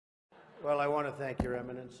Well, I want to thank Your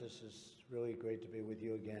Eminence. This is really great to be with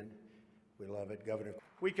you again. We love it, Governor.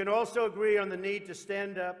 We can also agree on the need to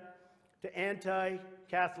stand up to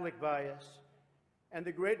anti-Catholic bias. And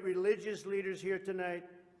the great religious leaders here tonight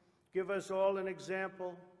give us all an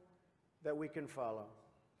example that we can follow.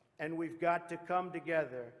 And we've got to come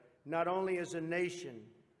together, not only as a nation,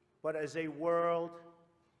 but as a world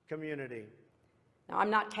community. Now,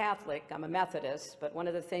 I'm not Catholic, I'm a Methodist, but one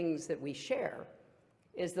of the things that we share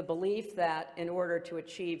is the belief that in order to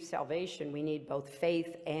achieve salvation, we need both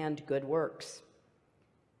faith and good works.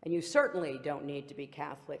 And you certainly don't need to be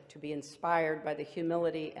Catholic to be inspired by the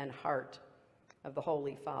humility and heart of the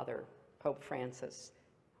Holy Father, Pope Francis,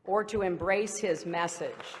 or to embrace his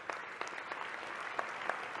message.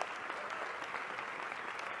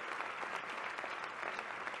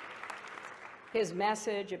 His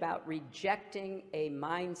message about rejecting a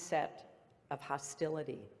mindset of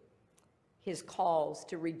hostility, his calls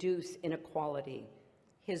to reduce inequality,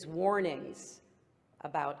 his warnings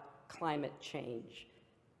about climate change,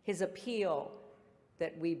 his appeal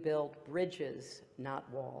that we build bridges, not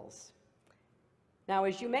walls. Now,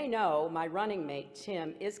 as you may know, my running mate,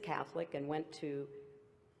 Tim, is Catholic and went to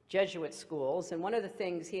Jesuit schools, and one of the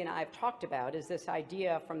things he and I have talked about is this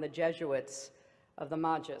idea from the Jesuits of the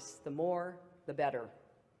Magus, the more, the better.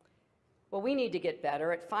 Well, we need to get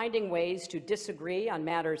better at finding ways to disagree on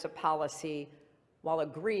matters of policy while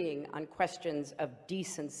agreeing on questions of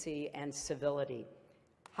decency and civility.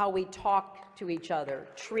 How we talk to each other,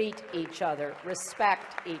 treat each other,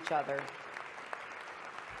 respect each other.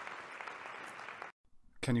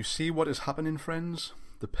 Can you see what is happening, friends?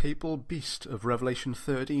 The papal beast of Revelation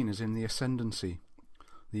 13 is in the ascendancy.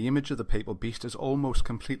 The image of the papal beast is almost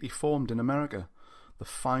completely formed in America. The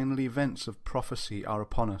final events of prophecy are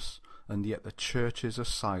upon us, and yet the churches are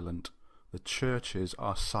silent. The churches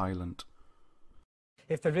are silent.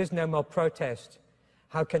 If there is no more protest,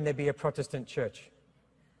 how can there be a Protestant church?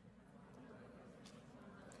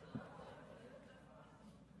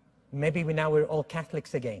 Maybe we're all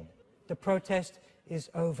Catholics again. The protest is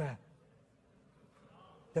over.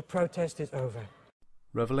 The protest is over.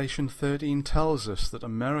 Revelation 13 tells us that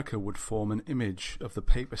America would form an image of the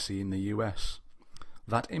papacy in the US.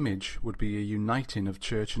 That image would be a uniting of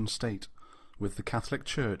church and state, with the Catholic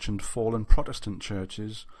Church and fallen Protestant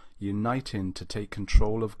churches uniting to take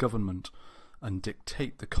control of government and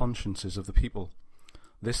dictate the consciences of the people.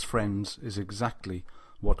 This, friends, is exactly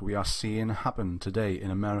what we are seeing happen today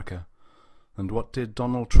in America. And what did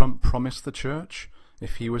Donald Trump promise the church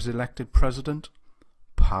if he was elected president?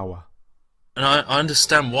 Power. And I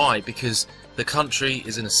understand why, because the country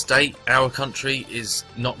is in a state, our country is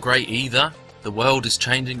not great either. The world is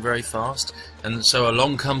changing very fast, and so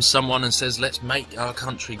along comes someone and says, let's make our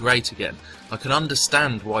country great again. I can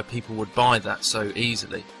understand why people would buy that so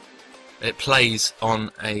easily. It plays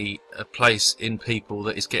on a place in people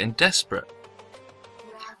that is getting desperate.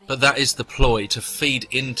 But that is the ploy, to feed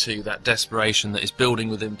into that desperation that is building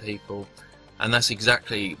within people, and that's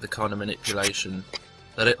exactly the kind of manipulation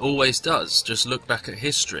that it always does. Just look back at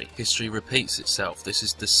history. History repeats itself. This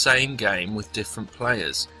is the same game with different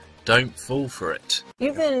players. Don't fall for it.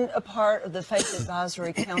 You've been a part of the Faith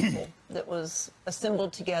Advisory Council that was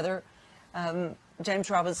assembled together.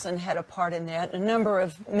 James Robinson had a part in that. A number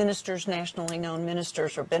of ministers, nationally known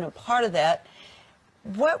ministers, have been a part of that.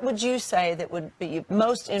 What would you say that would be of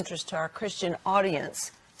most interest to our Christian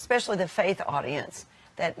audience, especially the faith audience,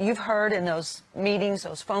 that you've heard in those meetings,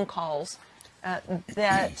 those phone calls,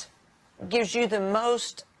 that gives you the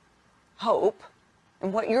most hope?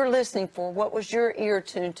 And what you're listening for, what was your ear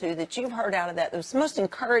tuned to that you've heard out of that? That was the most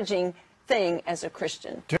encouraging thing as a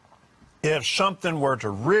Christian. If something were to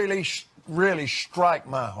really strike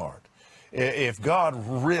my heart, if God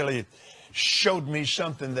really showed me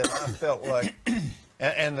something that I felt like,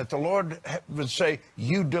 and that the Lord would say,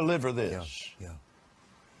 you deliver this. Yeah.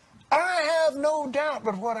 I have no doubt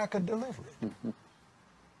but what I could deliver it.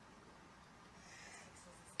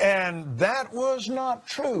 And that was not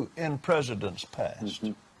true in presidents past.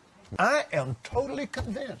 I am totally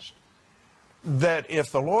convinced that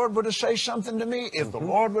if the Lord were to say something to me, if the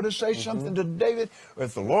Lord were to say something to David, or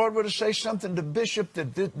if the Lord were to say something to Bishop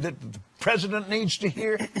that the president needs to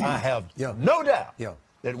hear, I have no doubt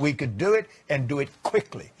that we could do it and do it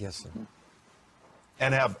quickly. Yes, sir.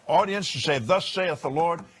 And have audience to say, thus saith the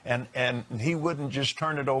Lord, and he wouldn't just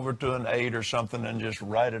turn it over to an aide or something and just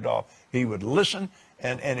write it off. He would listen,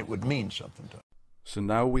 and it would mean something to him. So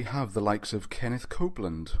now we have the likes of Kenneth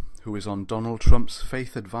Copeland, who is on Donald Trump's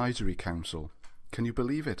Faith Advisory Council. Can you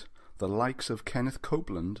believe it? The likes of Kenneth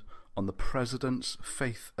Copeland on the President's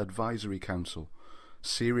Faith Advisory Council.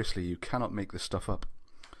 Seriously, you cannot make this stuff up.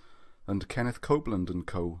 and Kenneth Copeland and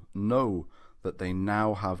co. know that they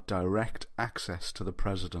now have direct access to the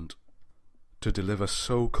President to deliver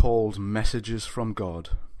so-called messages from God.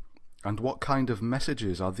 And what kind of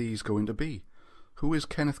messages are these going to be? Who is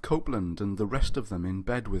Kenneth Copeland and the rest of them in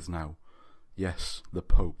bed with now? Yes, the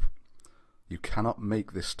Pope. You cannot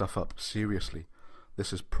make this stuff up, seriously.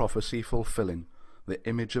 This is prophecy fulfilling. The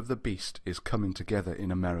image of the beast is coming together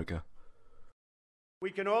in America.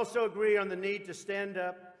 We can also agree on the need to stand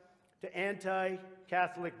up to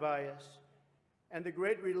anti-Catholic bias. And the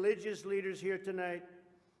great religious leaders here tonight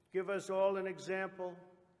give us all an example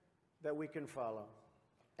that we can follow.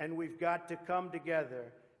 And we've got to come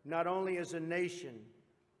together, not only as a nation,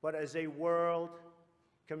 but as a world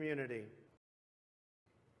community.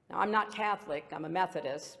 Now, I'm not Catholic, I'm a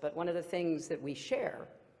Methodist, but one of the things that we share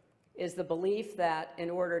is the belief that in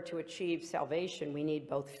order to achieve salvation, we need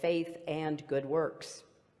both faith and good works.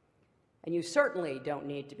 And you certainly don't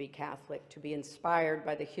need to be Catholic to be inspired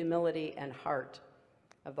by the humility and heart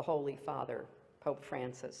of the Holy Father, Pope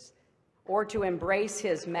Francis, or to embrace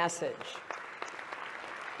his message.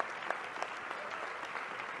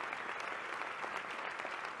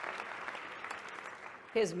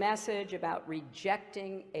 His message about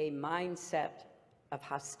rejecting a mindset of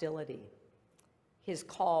hostility, his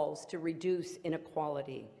calls to reduce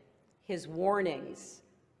inequality, his warnings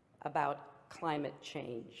about climate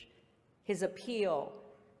change, his appeal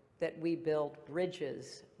that we build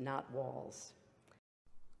bridges, not walls.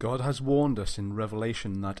 God has warned us in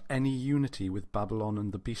Revelation that any unity with Babylon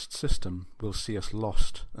and the beast system will see us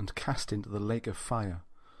lost and cast into the lake of fire.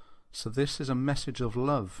 So this is a message of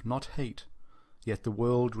love, not hate. Yet the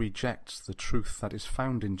world rejects the truth that is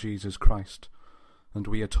found in Jesus Christ, and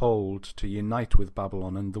we are told to unite with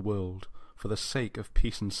Babylon and the world for the sake of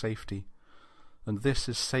peace and safety. And this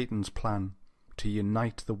is Satan's plan, to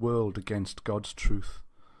unite the world against God's truth.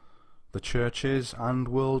 The churches and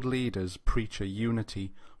world leaders preach a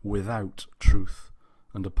unity without truth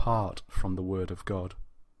and apart from the Word of God.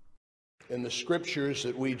 In the scriptures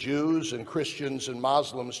that we Jews and Christians and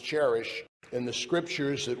Muslims cherish, in the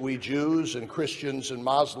scriptures that we Jews and Christians and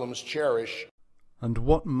Muslims cherish. And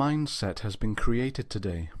what mindset has been created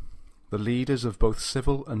today? The leaders of both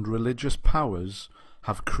civil and religious powers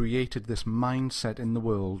have created this mindset in the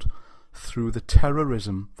world through the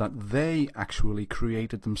terrorism that they actually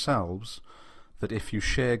created themselves, that if you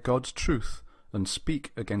share God's truth and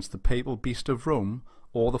speak against the papal beast of Rome,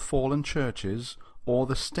 or the fallen churches, or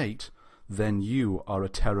the state, then you are a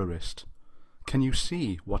terrorist. Can you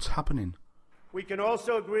see what's happening? We can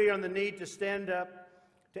also agree on the need to stand up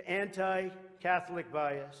to anti-Catholic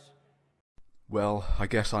bias. Well, I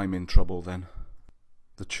guess I'm in trouble then.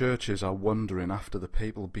 The churches are wandering after the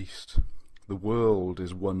papal beast. The world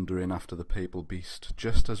is wandering after the papal beast,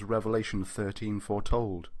 just as Revelation 13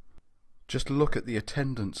 foretold. Just look at the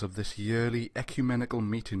attendance of this yearly ecumenical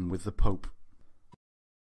meeting with the Pope.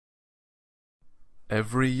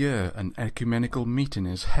 Every year an ecumenical meeting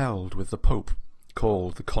is held with the Pope,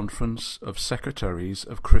 called the Conference of Secretaries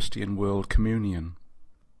of Christian World Communion,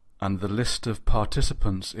 and the list of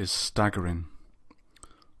participants is staggering.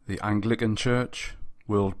 The Anglican Church,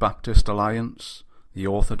 World Baptist Alliance, the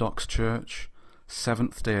Orthodox Church,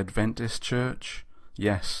 Seventh-day Adventist Church,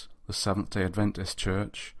 yes, the Seventh-day Adventist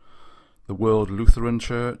Church, the World Lutheran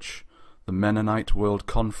Church, the Mennonite World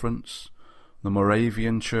Conference, the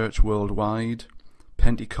Moravian Church Worldwide,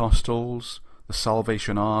 Pentecostals, the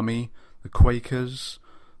Salvation Army, the Quakers,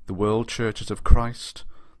 the World Churches of Christ,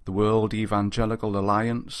 the World Evangelical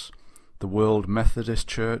Alliance, the World Methodist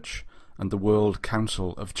Church, and the World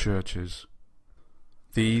Council of Churches.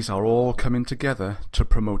 These are all coming together to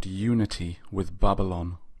promote unity with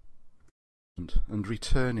Babylon and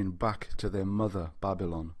returning back to their mother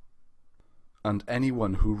Babylon. And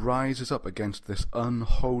anyone who rises up against this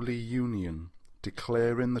unholy union,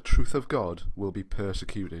 declaring the truth of God, will be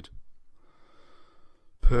persecuted.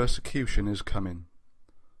 Persecution is coming.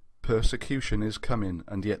 Persecution is coming,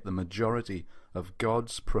 and yet the majority of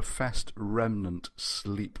God's professed remnant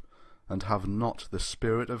sleep and have not the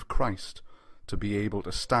Spirit of Christ to be able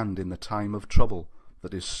to stand in the time of trouble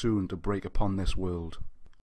that is soon to break upon this world.